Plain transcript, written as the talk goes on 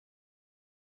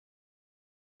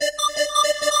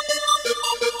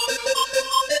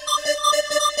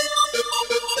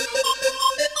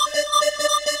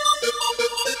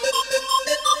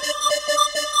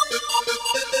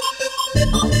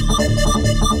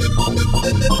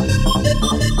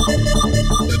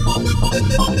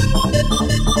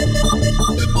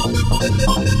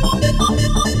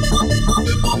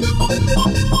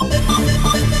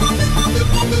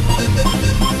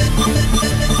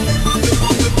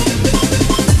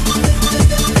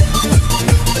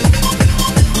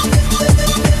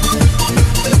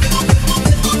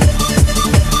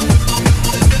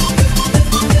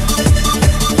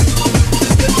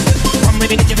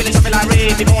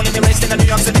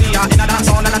me in a dance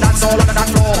hall and a dance all on the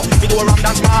dance floor. We do a rum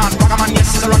dance man, Ragga man,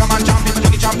 yes, it's a Ragga man jump. People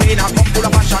drink it champagne, a cup full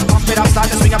of passion. Pump it up, start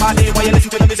to swing your body while you listen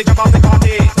to the music, jump off the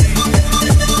party.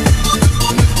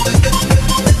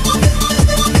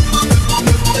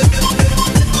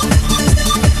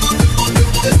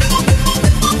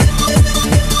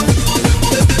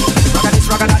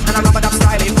 Ragga that and a rabba-dub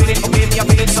style. Feel it, okay, me I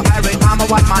feel it so irate. I'm a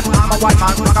white man,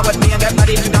 Ragga with me and get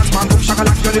ready to dance man. Boom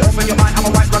shakalak, really open your mind. I'm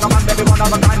a white Ragga man, baby, one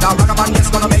of a kind. Now Ragga man, yes,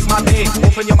 gonna make my day.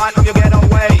 Open your mind, come you get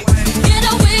away.